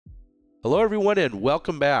Hello everyone and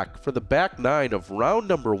welcome back for the back nine of round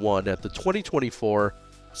number 1 at the 2024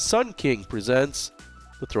 Sun King presents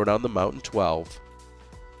the Throwdown the Mountain 12.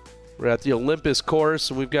 We're at the Olympus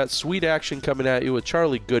course and we've got sweet action coming at you with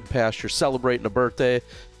Charlie Goodpasture celebrating a birthday,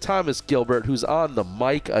 Thomas Gilbert who's on the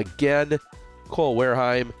mic again, Cole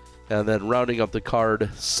Wehrheim, and then rounding up the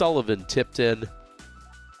card, Sullivan Tipton.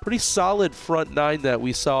 Pretty solid front nine that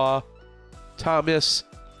we saw. Thomas,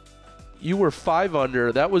 you were 5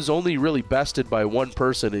 under. That was only really bested by one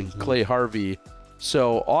person in Clay Harvey.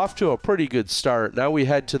 So off to a pretty good start. Now we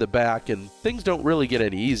head to the back, and things don't really get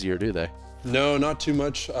any easier, do they? No, not too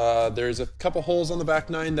much. There's a couple holes on the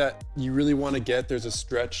back nine that you really want to get. There's a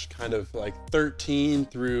stretch kind of like 13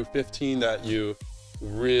 through 15 that you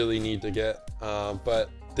really need to get.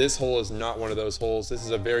 But this hole is not one of those holes. This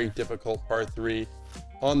is a very difficult par 3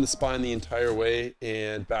 on the spine the entire way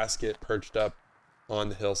and basket perched up on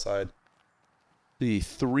the hillside. The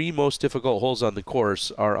 3 most difficult holes on the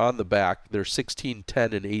course are on the back. They're 16,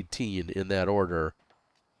 10, and 18 in that order.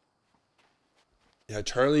 Yeah,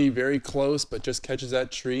 Charlie very close, but just catches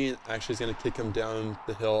that tree and actually is going to kick him down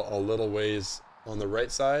the hill a little ways on the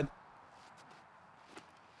right side.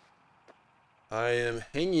 I am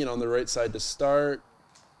hanging on the right side to start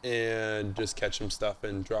and just catch some stuff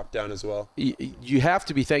and drop down as well. You have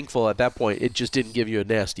to be thankful at that point it just didn't give you a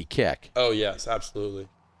nasty kick. Oh, yes, absolutely.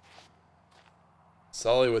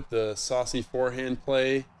 Sully with the saucy forehand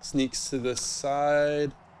play, sneaks to the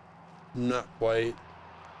side, not quite.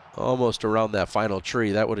 Almost around that final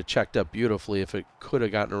tree. That would have checked up beautifully if it could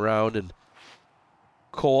have gotten around. And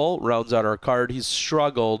Cole rounds out our card. He's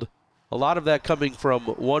struggled. A lot of that coming from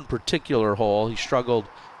one particular hole. He struggled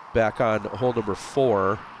back on hole number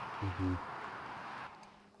 4.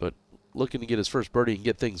 But looking to get his first birdie and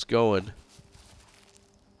get things going.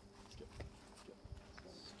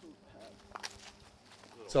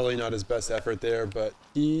 Sully not his best effort there, but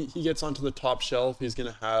he gets onto the top shelf. He's going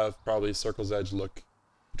to have probably circle's edge look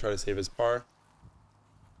to try to save his par.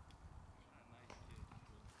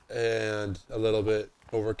 And a little bit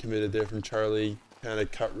overcommitted there from Charlie. Kind of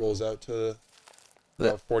cut rolls out to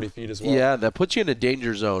about 40 feet as well. Yeah, that puts you in a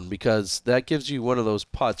danger zone because that gives you one of those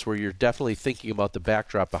putts where you're definitely thinking about the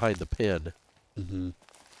backdrop behind the pin.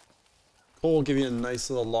 Cole will give you a nice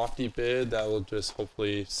little lofty bid that will just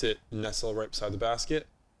hopefully sit nestle right beside the basket.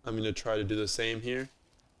 I'm going to try to do the same here.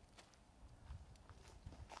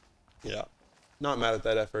 Yeah, not mad at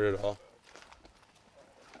that effort at all.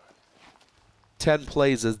 10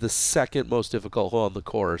 plays is the second most difficult hole on the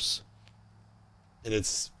course. And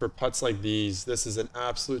it's for putts like these, this is an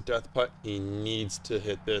absolute death putt. He needs to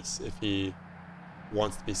hit this if he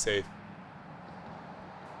wants to be safe.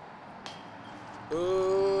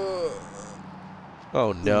 Oh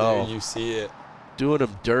no. There you see it. Doing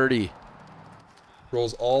him dirty.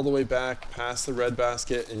 Rolls all the way back past the red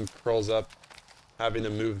basket and curls up, having to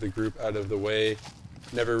move the group out of the way.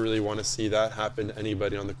 Never really want to see that happen to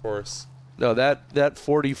anybody on the course. No, that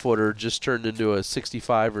 40-footer just turned into a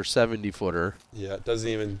 65 or 70-footer. Yeah, doesn't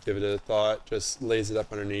even give it a thought, just lays it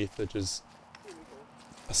up underneath, which is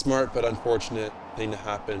a smart but unfortunate thing to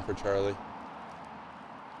happen for Charlie.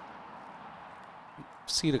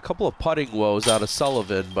 Seen a couple of putting woes out of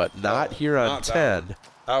Sullivan, but not here on not 10.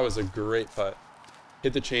 That was a great putt.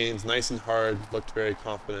 Hit the chains nice and hard, looked very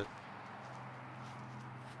confident.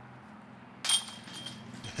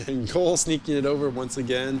 And Cole sneaking it over once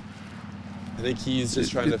again. I think he's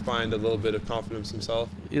just trying to find a little bit of confidence himself.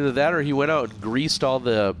 Either that or he went out and greased all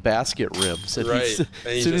the basket rims. And right.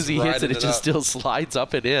 As soon as he hits it, it just still slides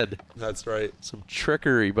up and in. That's right. Some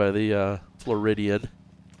trickery by the Floridian.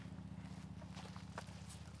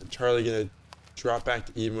 Charlie going to drop back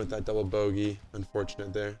to even with that double bogey.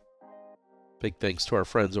 Unfortunate there. Big thanks to our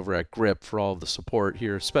friends over at Grip for all of the support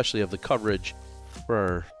here, especially of the coverage for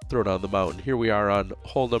our Throwdown the Mountain. Here we are on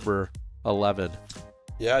hole number 11.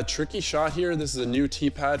 Yeah, tricky shot here. This is a new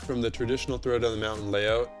tee pad from the traditional Throwdown the Mountain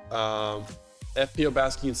layout. FPO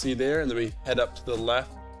basket you can see there, and then we head up to the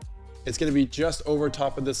left. It's going to be just over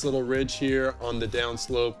top of this little ridge here on the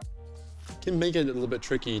downslope. Can make it a little bit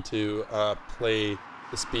tricky to play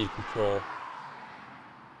the speed control.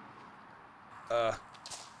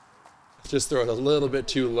 Just throw it a little bit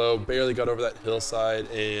too low, barely got over that hillside,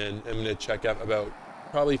 and I'm going to check up about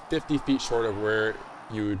probably 50 feet short of where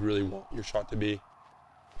you would really want your shot to be.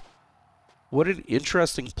 What an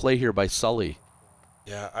interesting play here by Sully.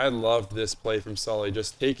 Yeah, I loved this play from Sully,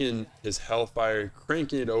 just taking his Hellfire,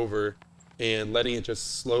 cranking it over, and letting it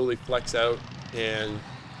just slowly flex out, and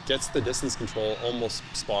gets the distance control almost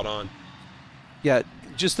spot on. Yeah,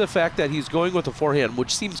 just the fact that he's going with a forehand,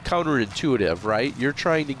 which seems counterintuitive, right? You're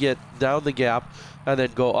trying to get down the gap, and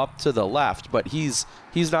then go up to the left. But he's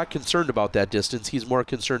not concerned about that distance. He's more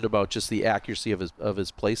concerned about just the accuracy of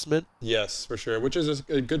his placement. Yes, for sure, which is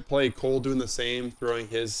a good play. Cole doing the same, throwing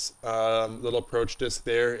his little approach disc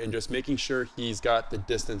there and just making sure he's got the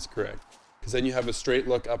distance correct. Because then you have a straight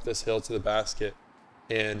look up this hill to the basket,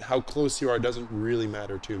 and how close you are doesn't really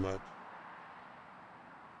matter too much.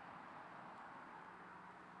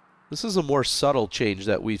 This is a more subtle change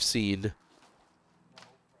that we've seen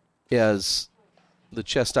as the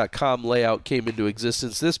chess.com layout came into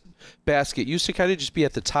existence. This basket used to kind of just be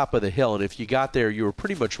at the top of the hill, and if you got there, you were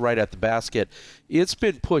pretty much right at the basket. It's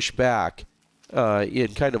been pushed back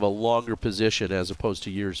in kind of a longer position as opposed to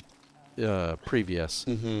years previous.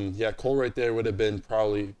 Yeah, Cole right there would have been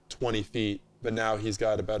probably 20 feet, but now he's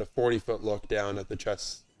got about a 40-foot look down at the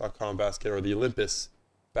chess.com basket, or the Olympus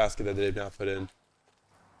basket that they've now put in.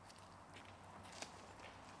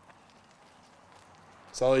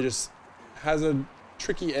 Sully just has a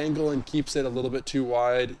tricky angle and keeps it a little bit too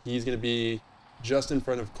wide. He's going to be just in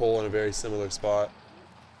front of Cole in a very similar spot.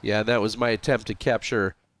 Yeah, that was my attempt to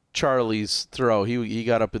capture Charlie's throw. He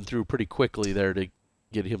got up and threw pretty quickly there to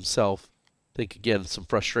get himself. I think, again, some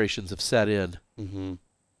frustrations have set in.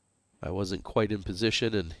 I wasn't quite in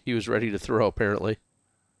position, and he was ready to throw, apparently.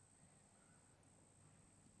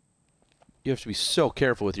 You have to be so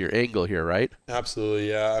careful with your angle here, right? Absolutely,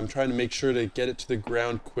 yeah. I'm trying to make sure to get it to the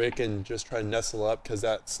ground quick and just try to nestle up, because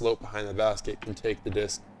that slope behind the basket can take the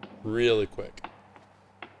disc really quick.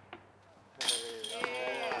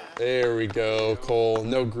 There we go, Cole.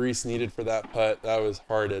 No grease needed for that putt. That was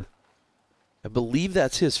hearted. I believe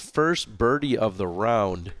that's his first birdie of the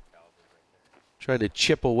round. Trying to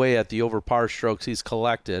chip away at the over par strokes he's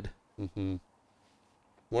collected.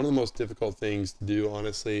 One of the most difficult things to do,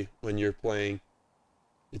 honestly, when you're playing.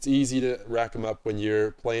 It's easy to rack them up when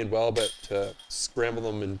you're playing well, but to scramble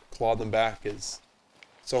them and claw them back is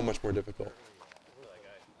so much more difficult.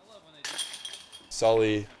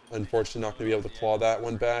 Sully, unfortunately, not going to be able to claw that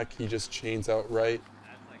one back. He just chains outright.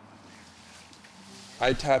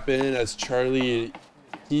 I tap in as Charlie,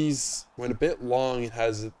 he's went a bit long and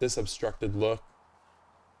has this obstructed look.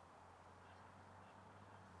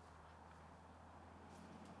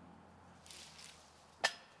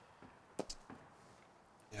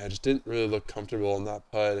 Yeah, I just didn't really look comfortable on that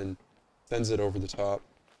putt and sends it over the top.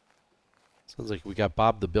 Sounds like we got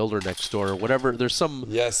Bob the Builder next door or whatever. There's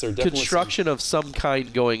some construction of some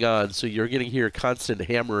kind going on, so you're going to hear constant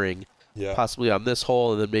hammering, possibly on this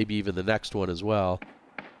hole and then maybe even the next one as well.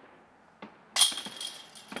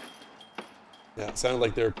 Yeah, it sounded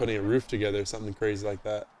like they were putting a roof together, something crazy like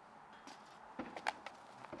that.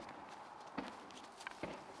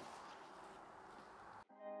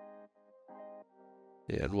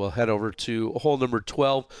 And we'll head over to hole number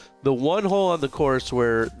 12, the one hole on the course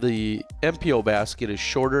where the MPO basket is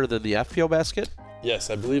shorter than the FPO basket. Yes,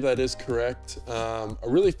 I believe that is correct. A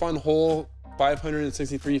really fun hole,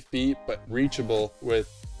 563 feet, but reachable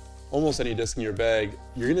with almost any disc in your bag.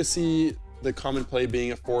 You're going to see the common play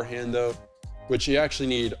being a forehand, though, which you actually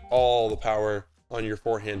need all the power on your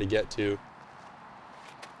forehand to get to.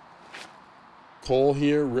 Cole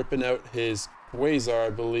here ripping out his Quasar, I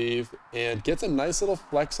believe, and gets a nice little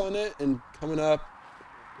flex on it, and coming up,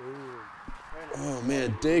 oh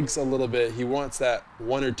man, digs a little bit. He wants that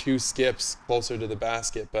one or two skips closer to the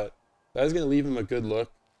basket, but that is going to leave him a good look.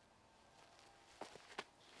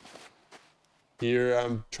 Here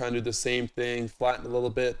I'm trying to do the same thing, flatten a little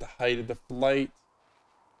bit, the height of the flight.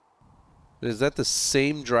 Is that the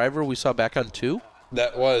same driver we saw back on 2?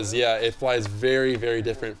 That was, yeah. It flies very, very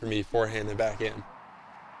different for me, forehand and backhand.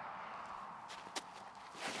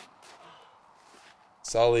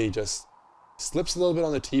 Sully just slips a little bit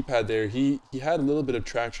on the tee pad there. He had a little bit of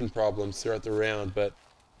traction problems throughout the round, but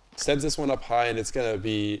sends this one up high, and it's gonna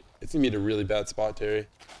be in a really bad spot, Terry.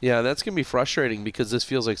 Yeah, that's gonna be frustrating because this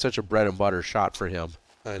feels like such a bread and butter shot for him.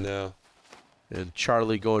 I know. And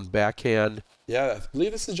Charlie going backhand. Yeah, I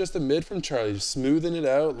believe this is just a mid from Charlie, just smoothing it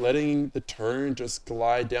out, letting the turn just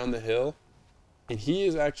glide down the hill. And he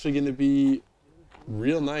is actually going to be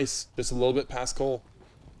real nice, just a little bit past Cole.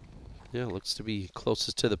 Yeah, looks to be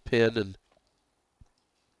closest to the pin and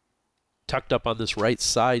tucked up on this right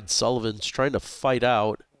side. Sullivan's trying to fight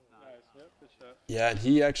out. Yeah, and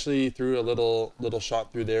he actually threw a little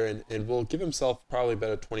shot through there and will give himself probably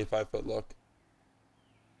about a 25-foot look.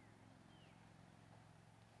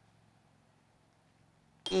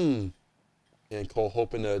 And Cole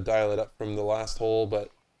hoping to dial it up from the last hole,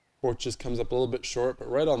 but Fort just comes up a little bit short, but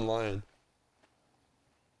right on line.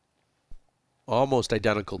 Almost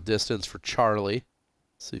identical distance for Charlie.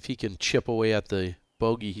 See if he can chip away at the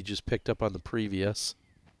bogey he just picked up on the previous.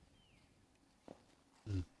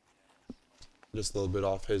 Just a little bit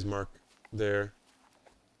off his mark there.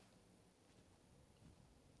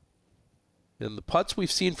 And the putts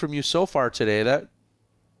we've seen from you so far today, that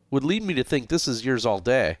would lead me to think this is yours all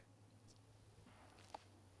day.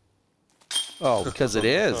 Oh, because it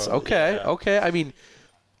is. Okay, yeah. okay. I mean,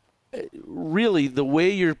 really, the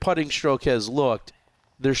way your putting stroke has looked,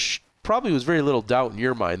 there probably was very little doubt in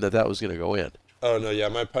your mind that that was going to go in. Oh, no, yeah,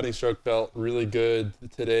 my putting stroke felt really good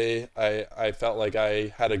today. I felt like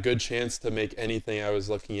I had a good chance to make anything I was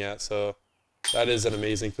looking at, so that is an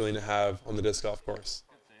amazing feeling to have on the disc golf course.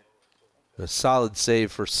 A solid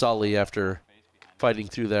save for Sully after fighting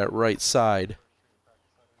through that right side.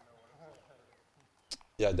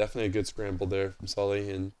 Yeah, definitely a good scramble there from Sully.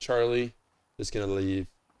 And Charlie just going to leave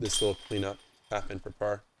this little cleanup half in for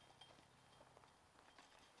par.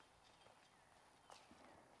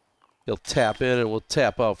 He'll tap in and we'll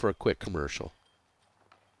tap out for a quick commercial.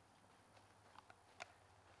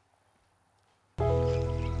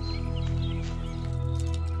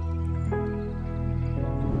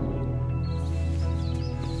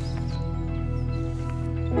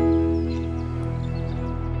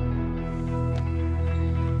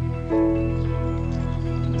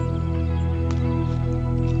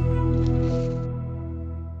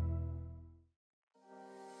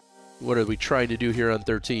 What are we trying to do here on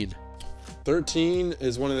 13? 13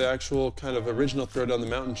 is one of the actual kind of original throw down the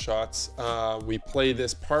mountain shots. We play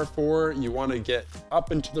this par 4. You want to get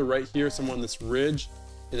up and to the right here, somewhere on this ridge,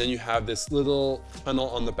 and then you have this little tunnel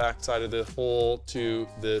on the back side of the hole to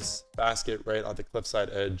this basket right on the cliffside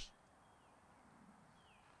edge.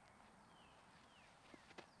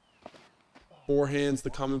 Forehand's the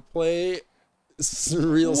common play. It's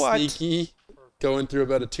real sneaky, going through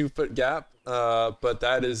about a 2-foot gap. But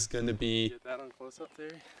that is going to be. Get that on close up there.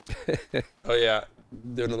 Oh yeah,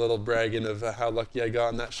 doing a little bragging of how lucky I got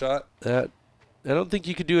on that shot. I don't think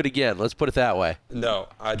you could do it again. Let's put it that way. No,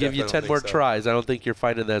 I give you 10 more tries. I don't think you're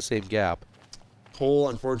finding that same gap. Cole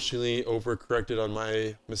unfortunately overcorrected on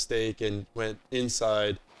my mistake and went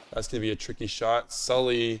inside. That's going to be a tricky shot.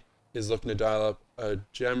 Sully is looking to dial up a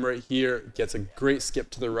gem right here. Gets a great skip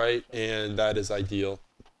to the right, and that is ideal.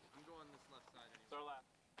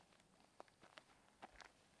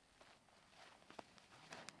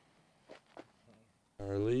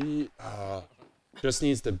 Charlie just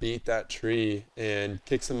needs to beat that tree and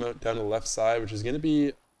kicks him out down the left side, which is going to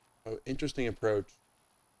be an interesting approach.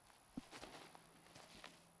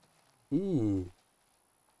 Ooh,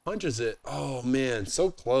 punches it. Oh man, so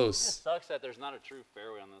close. It sucks that there's not a true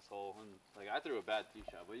fairway on this hole. And like I threw a bad tee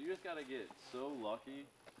shot, but you just gotta get so lucky.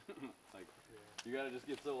 Like you gotta just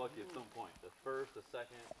get so lucky at some point. The first, the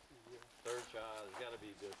second, third shot, there's gotta be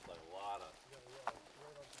just like a lot of.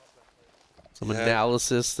 Some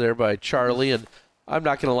analysis there by Charlie, and I'm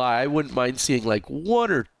not gonna lie, I wouldn't mind seeing like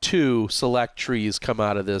 1 or 2 select trees come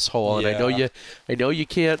out of this hole. And I know you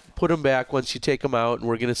can't put them back once you take them out, and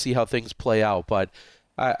we're gonna see how things play out. But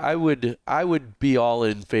I would be all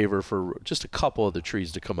in favor for just a couple of the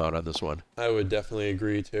trees to come out on this one. I would definitely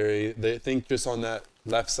agree, Terry. They think just on that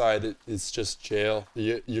left side, it's just jail.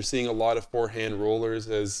 You're seeing a lot of forehand rollers,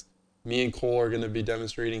 as me and Cole are going to be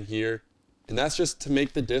demonstrating here. And that's just to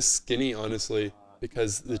make the disc skinny, honestly,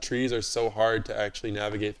 because the trees are so hard to actually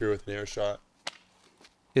navigate through with an air shot.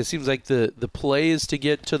 It seems like the play is to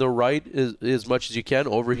get to the right as much as you can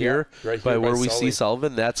over here, right by here where by we Sully. see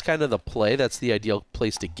Sullivan. That's kind of the play. That's the ideal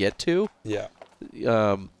place to get to. Yeah.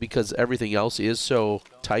 Because everything else is so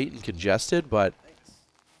tight and congested, but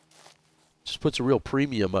just puts a real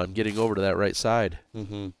premium on getting over to that right side.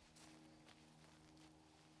 Mm-hmm.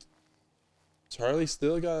 Charlie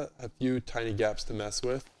still got a few tiny gaps to mess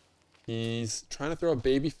with. He's trying to throw a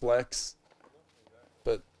baby flex,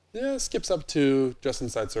 but yeah, skips up to just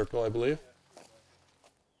inside circle, I believe.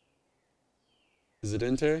 Is it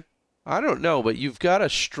in, Terry? I don't know, but you've got a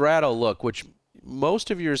straddle look, which most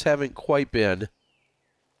of yours haven't quite been.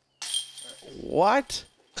 What?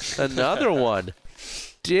 Another one.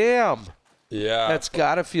 Damn. Yeah. That's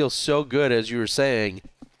got to feel so good, as you were saying.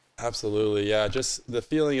 Absolutely, yeah. Just the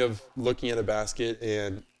feeling of looking at a basket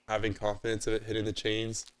and having confidence of it hitting the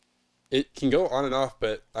chains. It can go on and off,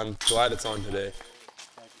 but I'm glad it's on today.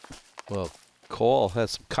 Well, Cole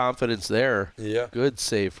has some confidence there. Yeah. Good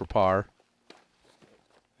save for par.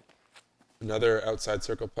 Another outside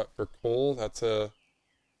circle putt for Cole. That's a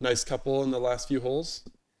nice couple in the last few holes.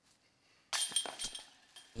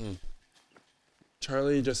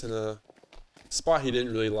 Charlie just in a spot he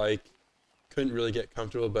didn't really like. Couldn't really get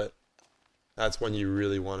comfortable, but that's one you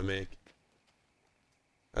really want to make.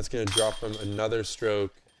 That's going to drop him another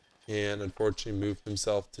stroke and unfortunately move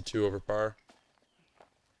himself to 2 over par.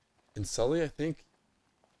 And Sully, I think,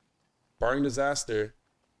 barring disaster.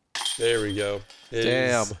 There we go.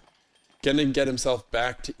 Damn. Gonna get himself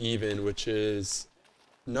back to even, which is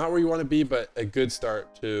not where you want to be, but a good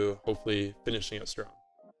start to hopefully finishing it strong.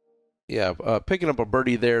 Yeah, picking up a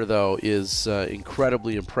birdie there, though, is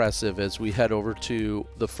incredibly impressive as we head over to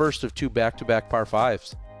the first of 2 back-to-back par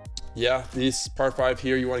 5s. Yeah, these par 5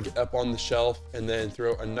 here, you want to get up on the shelf and then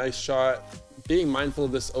throw a nice shot, being mindful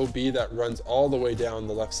of this OB that runs all the way down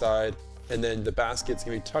the left side, and then the basket's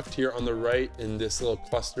going to be tucked here on the right in this little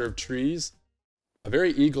cluster of trees. A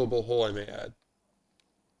very eagleable hole, I may add.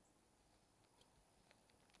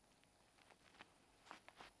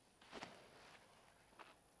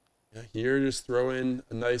 Yeah, here, just throw in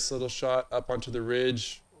a nice little shot up onto the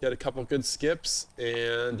ridge, get a couple good skips,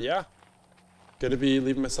 and yeah, gonna be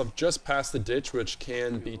leaving myself just past the ditch, which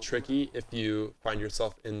can be tricky if you find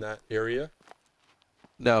yourself in that area.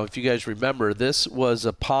 Now, if you guys remember, this was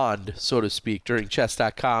a pond, so to speak, during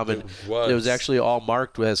chess.com, and it was actually all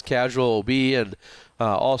marked as casual OB, and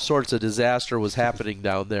all sorts of disaster was happening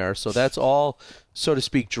down there. So that's all, so to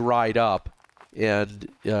speak, dried up and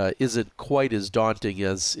isn't quite as daunting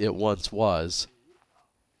as it once was.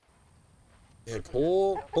 Yeah,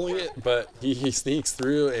 Cole pulling it, but he sneaks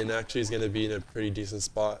through and actually is going to be in a pretty decent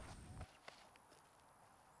spot.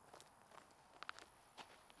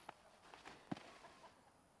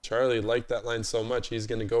 Charlie liked that line so much, he's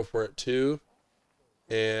going to go for it too,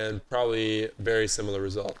 and probably very similar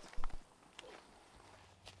result.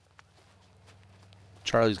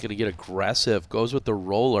 Charlie's going to get aggressive, goes with the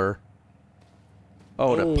roller.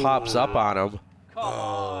 Oh, and it pops up on him. Come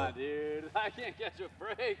on, dude. I can't catch a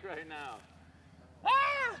break right now.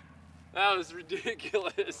 Ah! That was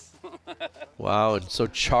ridiculous. Wow, and so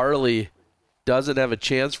Charlie doesn't have a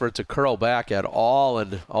chance for it to curl back at all,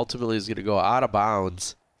 and ultimately is going to go out of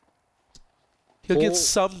bounds. He'll get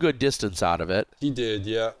some good distance out of it. He did,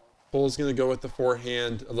 yeah. Cole's going to go with the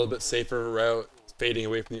forehand, a little bit safer route, fading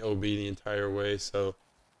away from the OB the entire way, so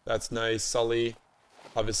that's nice. Sully,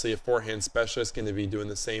 obviously a forehand specialist, going to be doing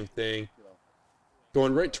the same thing.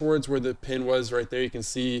 Going right towards where the pin was right there, you can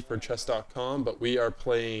see for chess.com, but we are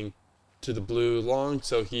playing to the blue long,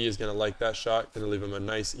 so he is going to like that shot, going to leave him a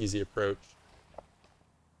nice, easy approach.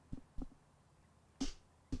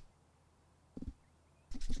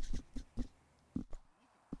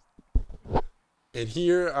 And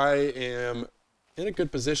here I am in a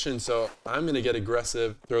good position, so I'm going to get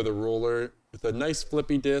aggressive, throw the roller with a nice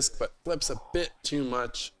flippy disc, but flips a bit too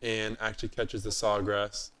much and actually catches the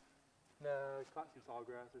sawgrass. No, caught some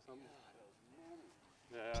sawgrass or something.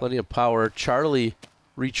 Yeah. Plenty of power. Charlie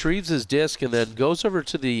retrieves his disc and then goes over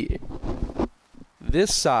to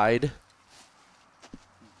this side.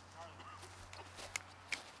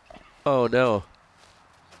 Oh, no.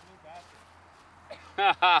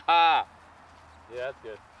 Yeah, that's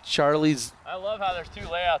good. Charlie's... I love how there's 2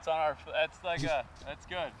 layouts on our... That's like a... That's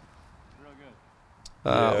good. Real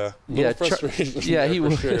good. Yeah, frustration. Yeah, he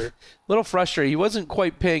was sure. a little frustrated. He wasn't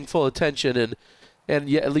quite paying full attention, and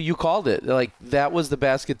yeah, you called it. Like, that was the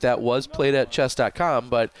basket that was played at chess.com,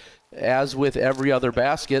 but as with every other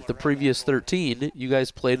basket, the previous 13, you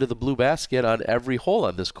guys played to the blue basket on every hole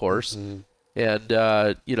on this course. Mm-hmm.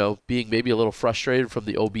 And, you know, being maybe a little frustrated from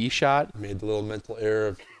the OB shot. Made the little mental error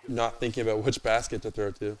of not thinking about which basket to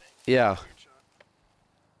throw to. Yeah.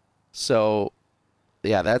 So,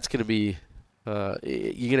 yeah, that's going to be, you're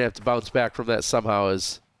going to have to bounce back from that somehow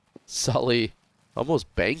as Sully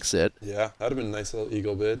almost banks it. Yeah, that would have been a nice little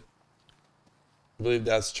eagle bid. I believe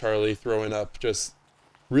that's Charlie throwing up just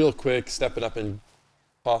real quick, stepping up and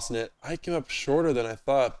tossing it. I came up shorter than I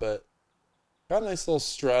thought, but got a nice little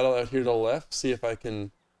straddle out here to the left. See if I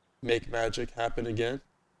can make magic happen again.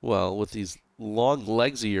 Well, with these long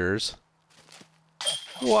legs of yours.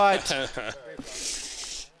 What?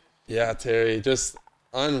 Yeah, Terry, just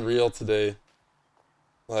unreal today.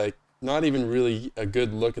 Like, not even really a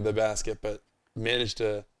good look at the basket, but managed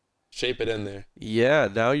to shape it in there. Yeah,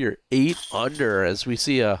 now you're 8 under as we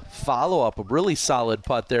see a follow-up, a really solid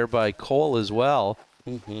putt there by Cole as well.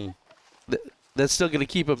 Mm-hmm. That's still going to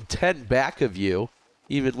keep him 10 back of you,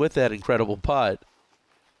 even with that incredible putt.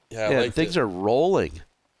 Yeah, and things are rolling.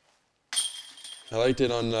 I liked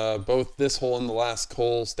it on both this hole and the last.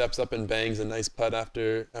 Cole steps up and bangs a nice putt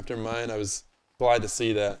after mine. I was glad to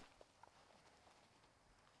see that.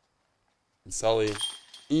 And Sully,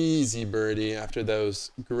 easy birdie after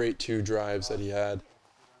those great 2 drives that he had.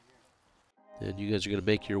 And you guys are going to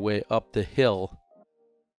make your way up the hill.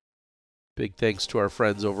 Big thanks to our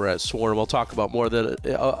friends over at Swarm. I'll talk about more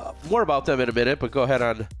about them in a minute, but go ahead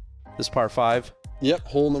on this par 5. Yep,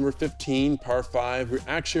 hole number 15, par 5. We're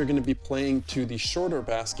actually going to be playing to the shorter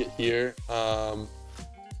basket here.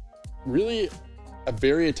 really a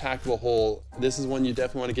very attackable hole. This is one you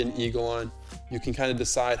definitely want to get an eagle on. You can kind of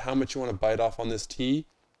decide how much you want to bite off on this tee,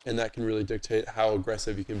 and that can really dictate how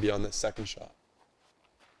aggressive you can be on this second shot.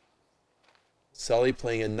 Sully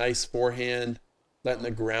playing a nice forehand, letting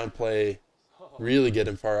the ground play really get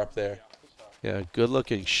him far up there. Yeah, good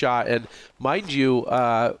looking shot. And mind you,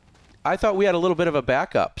 I thought we had a little bit of a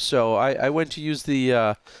backup, so I went to use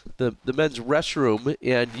the men's restroom,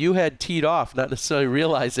 and you had teed off, not necessarily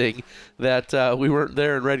realizing that we weren't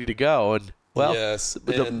there and ready to go. And well, yes,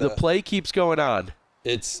 the play keeps going on.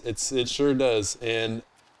 It sure does. And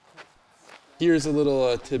here's a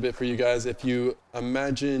little tidbit for you guys. If you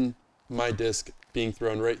imagine my disc being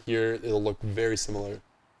thrown right here, it'll look very similar.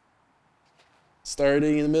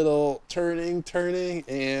 Starting in the middle, turning,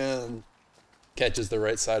 and catches the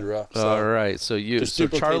right side rough. So all right, so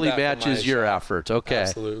Charlie matches your effort. Okay.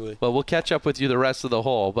 Absolutely. Well, we'll catch up with you the rest of the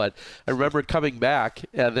hole, but I remember coming back,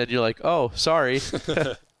 and then you're like, oh, sorry.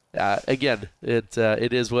 Again, it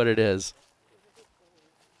is what it is.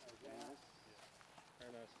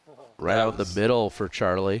 Right out the middle for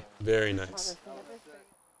Charlie. Very nice.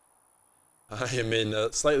 I am in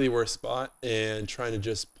a slightly worse spot and trying to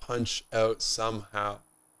just punch out somehow.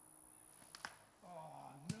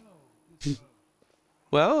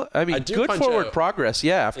 Well, I mean, good forward progress,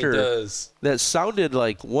 yeah, after it does. That sounded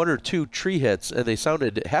like 1 or 2 tree hits, and they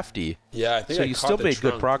sounded hefty. Yeah, I think so I you caught still the made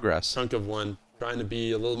good progress. Chunk of one, trying to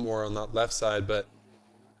be a little more on that left side, but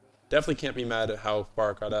definitely can't be mad at how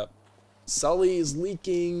far it got up. Sully is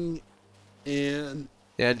leaking, and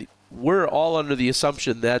we're all under the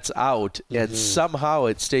assumption that's out, and somehow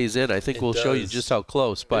it stays in. I think we'll show you just how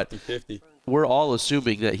close, but 50-50. We're all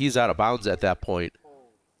assuming that he's out of bounds at that point.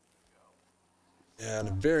 And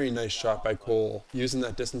a very nice shot by Cole, using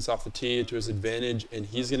that distance off the tee to his advantage, and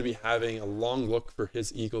he's going to be having a long look for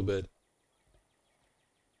his eagle bid.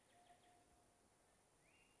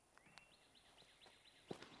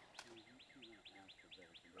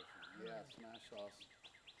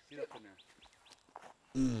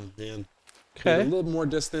 Man. Okay. A little more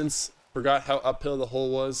distance. Forgot how uphill the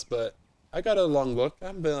hole was, but I got a long look.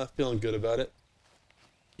 I'm feeling good about it.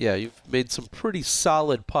 Yeah, you've made some pretty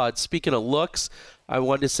solid putts. Speaking of looks, I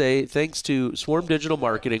wanted to say thanks to Swarm Digital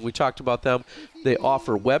Marketing. We talked about them. They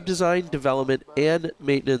offer web design, development, and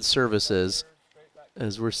maintenance services.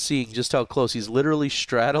 As we're seeing just how close. He's literally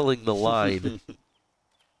straddling the line.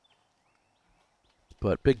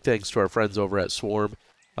 But big thanks to our friends over at Swarm.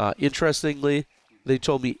 Interestingly, they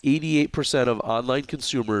told me 88% of online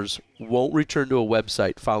consumers won't return to a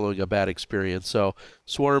website following a bad experience. So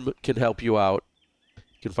Swarm can help you out.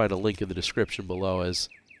 You can find a link in the description below as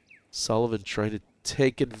Sullivan trying to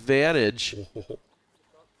take advantage.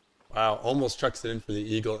 Wow, almost trucks it in for the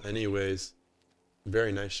eagle anyways.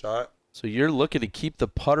 Very nice shot. So you're looking to keep the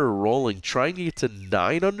putter rolling, trying to get to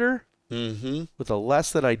 9 under with a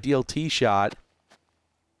less than ideal tee shot.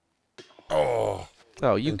 Oh,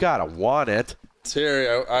 you gotta want it. Terry,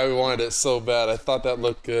 I wanted it so bad. I thought that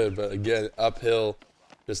looked good, but again, uphill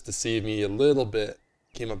just deceived me a little bit.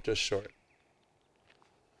 Came up just short.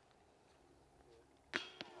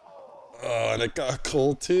 Oh, and it got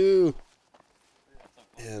Cole too.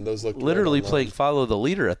 Man, those look literally playing follow the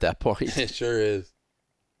leader at that point. It sure is.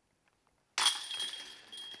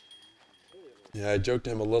 Yeah, I joked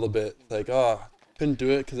to him a little bit, like, oh, couldn't do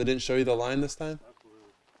it because I didn't show you the line this time.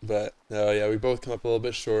 But no, yeah, we both come up a little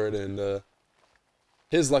bit short, and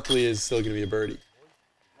his luckily is still going to be a birdie.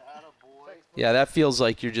 Yeah, that feels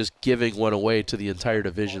like you're just giving one away to the entire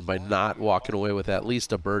division by not walking away with at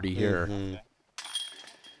least a birdie here.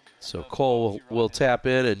 So Cole will tap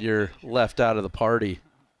in, and you're left out of the party.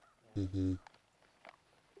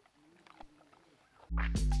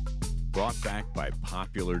 Brought back by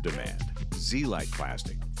popular demand. Z-Lite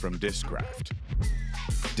plastic from Discraft.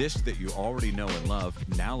 Disc that you already know and love,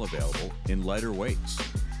 now available in lighter weights.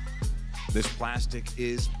 This plastic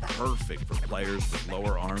is perfect for players with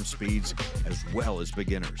lower arm speeds as well as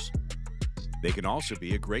beginners. They can also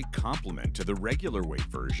be a great complement to the regular weight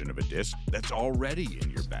version of a disc that's already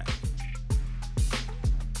in your bag.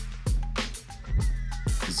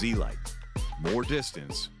 Z-Lite, more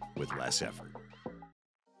distance with less effort.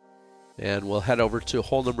 And we'll head over to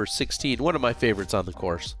hole number 16, one of my favorites on the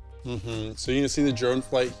course. So you're going to see the drone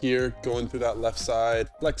flight here going through that left side,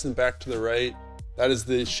 flexing back to the right. That is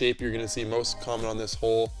the shape you're going to see most common on this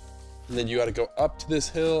hole. And then you got to go up to this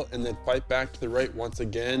hill and then fight back to the right once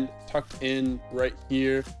again, tucked in right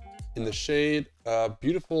here in the shade.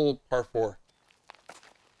 Beautiful par 4.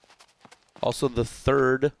 Also the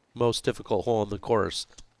third most difficult hole on the course.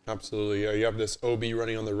 Absolutely. You have this OB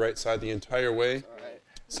running on the right side the entire way.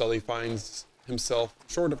 Sully finds himself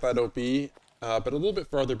short of that OB, but a little bit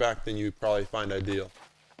farther back than you probably find ideal.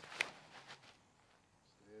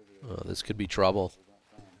 Oh, this could be trouble.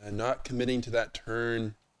 And not committing to that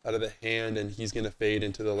turn out of the hand, and he's going to fade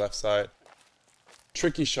into the left side.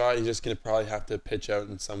 Tricky shot. He's just going to probably have to pitch out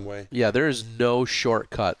in some way. Yeah, there is no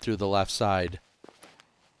shortcut through the left side.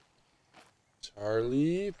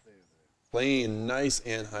 Charlie playing nice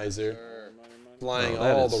Anheuser, flying Oh,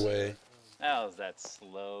 all the way. That was that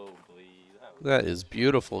slow bleed. That is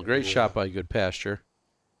beautiful. Great shot by Goodpasture.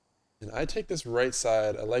 And I take this right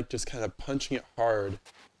side. I like just kind of punching it hard.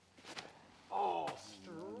 Oh,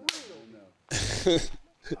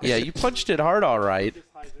 Yeah, you punched it hard all right.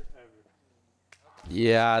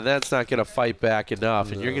 Yeah, that's not going to fight back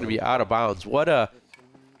enough, and you're going to be out of bounds.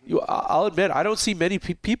 I'll admit, I don't see many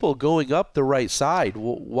people going up the right side.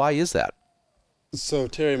 Why is that? So,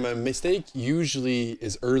 Terry, my mistake usually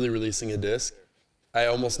is early releasing a disc. I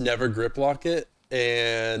almost never grip lock it,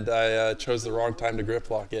 and I chose the wrong time to grip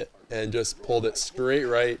lock it and just pulled it straight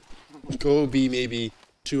right. Go be maybe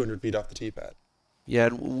 200 feet off the tee pad. Yeah,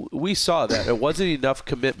 and we saw that. It wasn't enough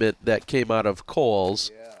commitment that came out of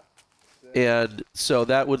Cole's, and so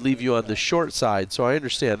that would leave you on the short side, so I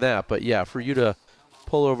understand that. But, yeah, for you to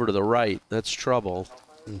pull over to the right, that's trouble.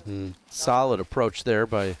 Solid approach there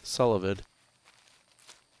by Sullivan.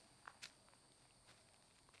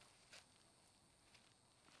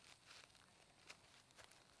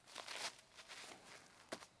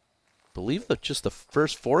 Believe that just the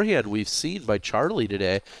first forehand we've seen by Charlie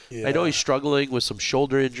today. Yeah. I know he's struggling with some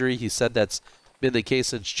shoulder injury. He said that's been the case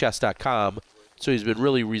since chess.com, so he's been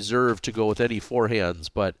really reserved to go with any forehands,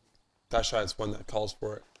 but That shot's one that calls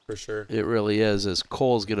for it, for sure. it really is, as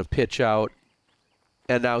Cole's going to pitch out,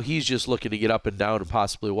 and now he's just looking to get up and down and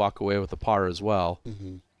possibly walk away with a par as well.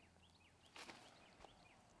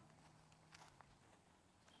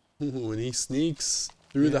 When he sneaks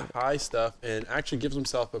through the high stuff and actually gives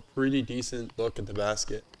himself a pretty decent look at the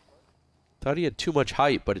basket. Thought he had too much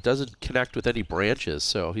height, but it doesn't connect with any branches,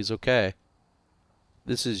 so he's okay.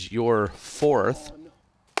 This is your fourth.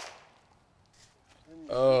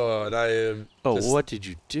 Oh, and I am just What did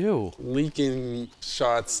you do? leaking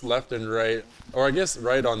shots left and right, or I guess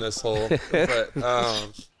right on this hole. But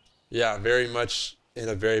yeah, very much in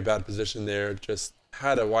a very bad position there. Just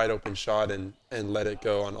had a wide open shot and let it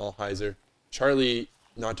go on Alheiser. Charlie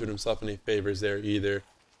not doing himself any favors there either.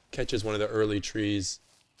 Catches one of the early trees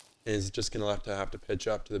and is just going to have to pitch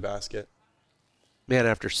up to the basket. Man,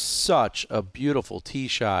 after such a beautiful tee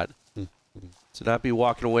shot, to not be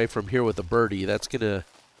walking away from here with a birdie, that's going to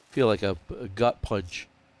feel like a gut punch.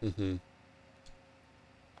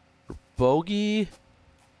 Bogey?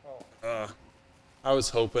 I was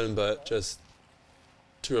hoping, but just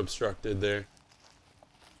too obstructed there.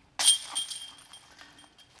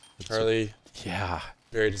 Charlie, Yeah.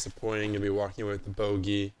 very disappointing to be walking away with the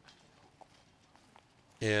bogey.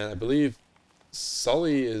 And I believe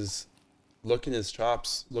Sully is looking his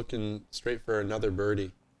chops, looking straight for another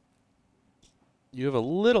birdie. You have a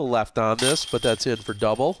little left on this, but that's in for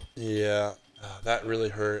double. Yeah, that really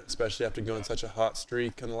hurt, especially after going such a hot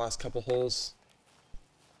streak on the last couple holes.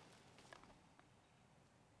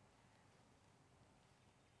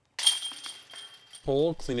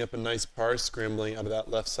 Cole cleaning up a nice par, scrambling out of that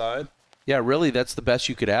left side. Yeah, really, that's the best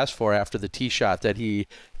you could ask for after the tee shot that he,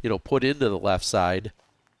 put into the left side.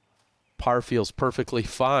 Par feels perfectly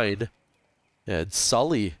fine. And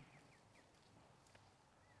Sully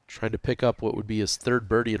trying to pick up what would be his third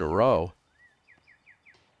birdie in a row.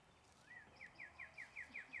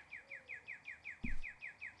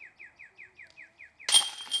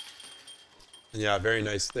 Yeah, very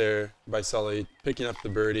nice there by Sully, picking up the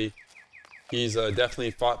birdie. He's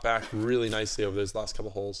definitely fought back really nicely over those last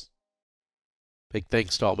couple holes. Big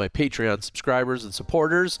thanks to all my Patreon subscribers and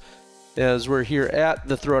supporters as we're here at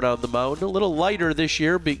the Throwdown the Mountain. A little lighter this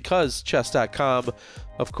year because chess.com,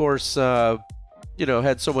 of course,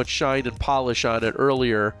 had so much shine and polish on it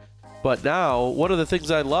earlier. But now, one of the things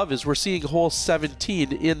I love is we're seeing hole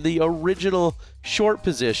 17 in the original short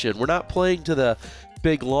position. We're not playing to the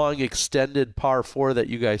big, long, extended par 4 that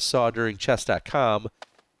you guys saw during chess.com.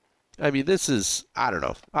 I mean, this is, I don't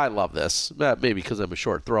know. I love this. Maybe because I'm a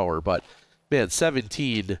short thrower, but man,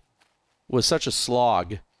 17 was such a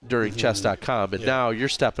slog during chess.com, and now you're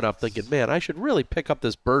stepping up thinking, man, I should really pick up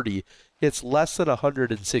this birdie. It's less than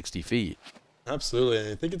 160 feet. Absolutely, and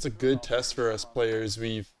I think it's a good test for us players.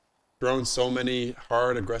 We've thrown so many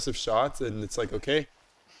hard, aggressive shots, and it's like, okay,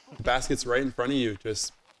 the basket's right in front of you.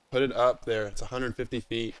 Just put it up there. It's 150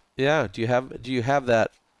 feet. Yeah, do you have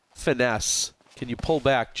that finesse? Can you pull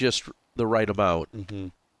back just the right amount?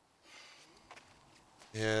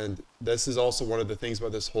 And this is also one of the things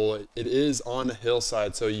about this hole. It is on a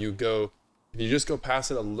hillside, so if you just go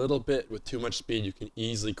past it a little bit with too much speed, you can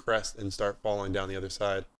easily crest and start falling down the other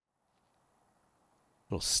side.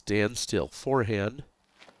 Little standstill forehand.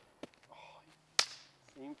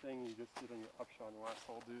 Same thing you just did on your upshot on the last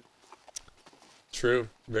hole, dude. True,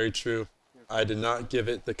 very true. I did not give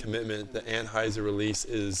it the commitment. The Anheuser release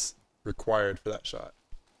is required for that shot.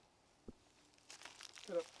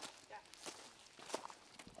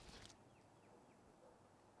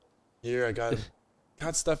 Here, I got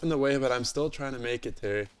stuff in the way, but I'm still trying to make it,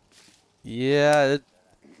 Terry. Yeah,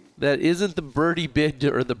 that isn't the birdie bid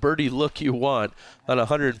or the birdie look you want on a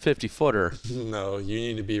 150-footer. No, you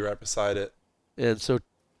need to be right beside it. And so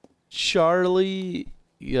Charlie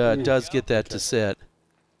does get that to sit.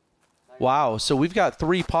 Wow, so we've got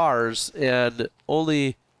 3 pars and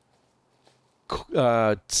only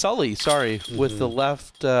Sully, with the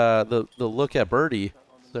left, the look at birdie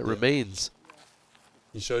that remains.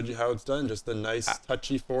 He showed you how it's done. Just a nice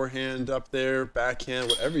touchy forehand up there, backhand,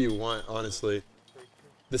 whatever you want, honestly.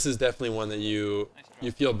 This is definitely one that you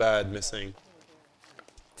feel bad missing.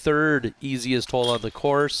 3rd easiest hole on the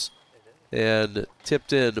course, and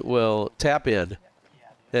Tipton will tap in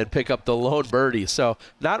and pick up the lone birdie. So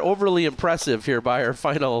not overly impressive here by our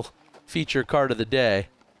final feature card of the day,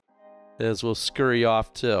 as we'll scurry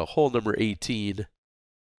off to hole number 18.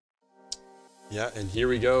 Yeah, and here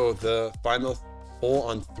we go, the final hole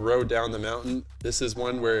on throw down the mountain. This is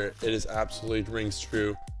one where it is absolutely rings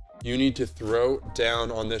true. You need to throw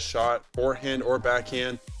down on this shot, forehand or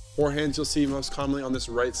backhand. Forehands you'll see most commonly on this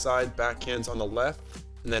right side, backhands on the left,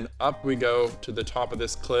 and then up we go to the top of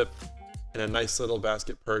this cliff, and a nice little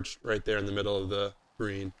basket perch right there in the middle of the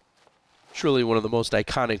green. Truly one of the most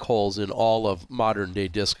iconic holes in all of modern day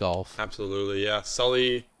disc golf. Absolutely, yeah.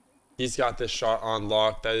 Sully, he's got this shot on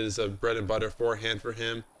lock. That is a bread and butter forehand for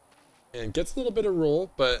him. And gets a little bit of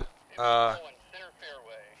roll, but oh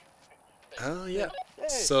yeah.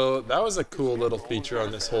 So that was a cool little feature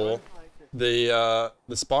on this hole. The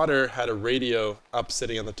spotter had a radio up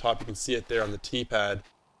sitting on the top. You can see it there on the tee pad.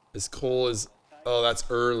 His Cole is, oh, that's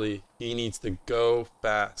early. He needs to go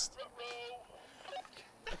fast.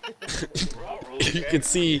 You can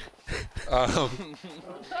see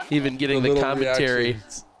even getting the commentary.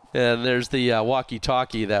 Reactions. And there's the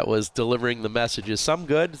walkie-talkie that was delivering the messages. Some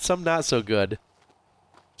good, some not so good.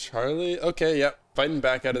 Charlie, okay, yep. Fighting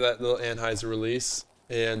back out of that little Anheuser release.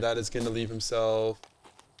 And that is going to leave himself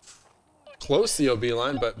close to the OB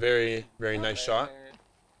line, but very, very nice shot.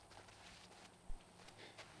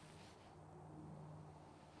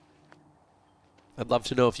 I'd love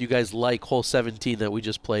to know if you guys like hole 17 that we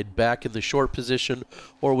just played back in the short position,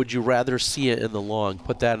 or would you rather see it in the long?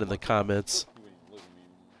 Put that in the comments.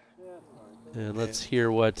 And let's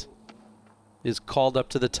hear what is called up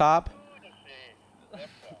to the top. And I have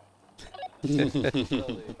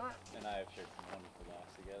shared some wonderful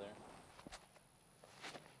laughs together.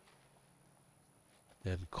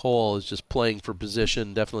 And Cole is just playing for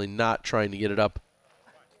position, definitely not trying to get it up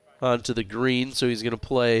onto the green, so he's going to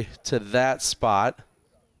play to that spot.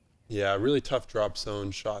 Yeah, really tough drop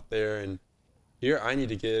zone shot there. And here I need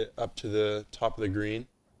to get it up to the top of the green.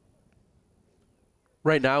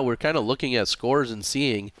 Right now, we're kind of looking at scores and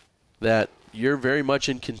seeing that you're very much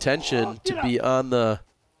in contention to be on the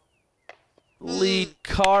lead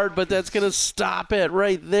card, but that's going to stop it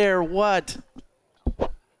right there. What?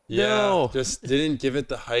 Yeah, No. just didn't give it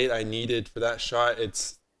the height I needed for that shot.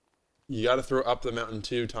 You got to throw up the mountain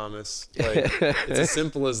too, Thomas. Like, it's as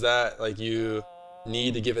simple as that. Like, you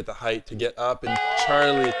need to give it the height to get up, and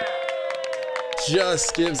Charlie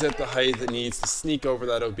just gives it the height that needs to sneak over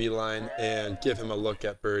that OB line and give him a look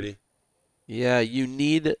at birdie. Yeah, you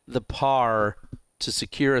need the par to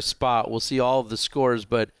secure a spot. We'll see all of the scores,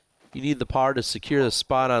 but you need the par to secure the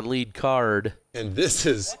spot on lead card. And this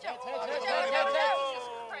is...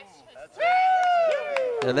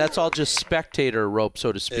 And that's all just spectator rope,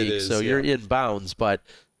 so to speak. is, so you're yeah. in bounds, but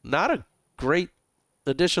not a great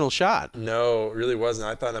additional shot. No, it really wasn't.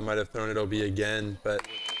 I thought I might have thrown it OB again, but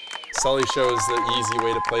Sully shows the easy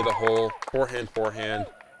way to play the hole. Forehand,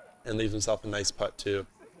 and leaves himself a nice putt too.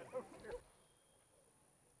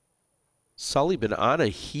 Sully been on a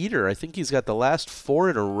heater. I think he's got the last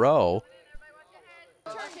 4 in a row.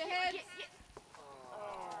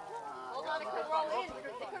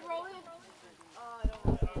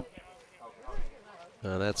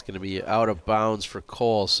 That's going to be out of bounds for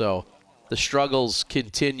Cole, so the struggles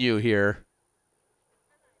continue here.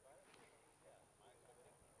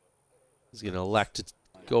 He's going to elect to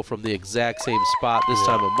go from the exact same spot, this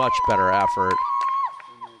time a much better effort.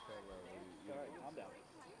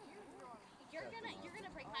 You're gonna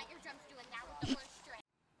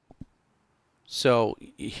So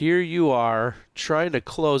here you are trying to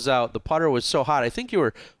close out. The putter was so hot. I think you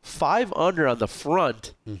were 5 under on the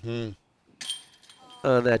front. Mm-hmm.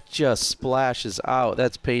 That just splashes out.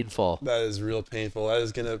 That's painful. That is real painful. That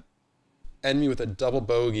is going to end me with a double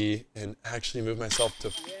bogey and actually move myself to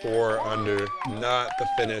 4 under. Not the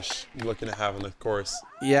finish you're looking to have on the course.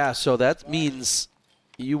 Yeah, so that means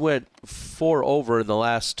you went 4 over in the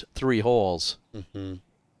last 3 holes. Mm-hmm.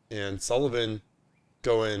 And Sullivan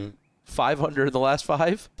going 5 under in the last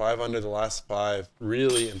 5? 5 under the last 5.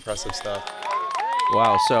 Really impressive stuff.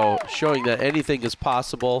 Wow, so showing that anything is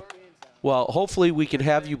possible. Well, hopefully we can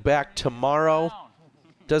have you back tomorrow.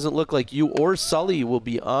 Doesn't look like you or Sully will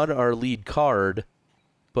be on our lead card,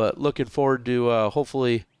 but looking forward to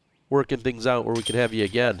hopefully working things out where we can have you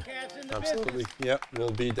again. Absolutely. Yep,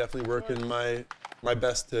 we'll be definitely working my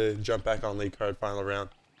best to jump back on lead card final round.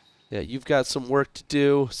 Yeah, you've got some work to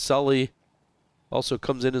do. Sully also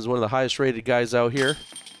comes in as one of the highest rated guys out here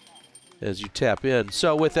as you tap in.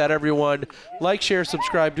 So with that, everyone, like, share,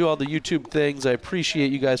 subscribe, do all the YouTube things. I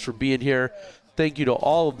appreciate you guys for being here. Thank you to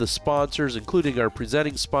all of the sponsors, including our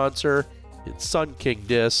presenting sponsor, it's Sun King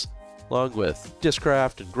Disc, along with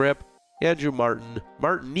Discraft and Grip, Andrew Martin,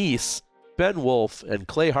 Martin Neese, Ben Wolf, and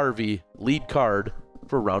Clay Harvey, lead card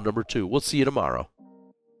for round number 2. We'll see you tomorrow.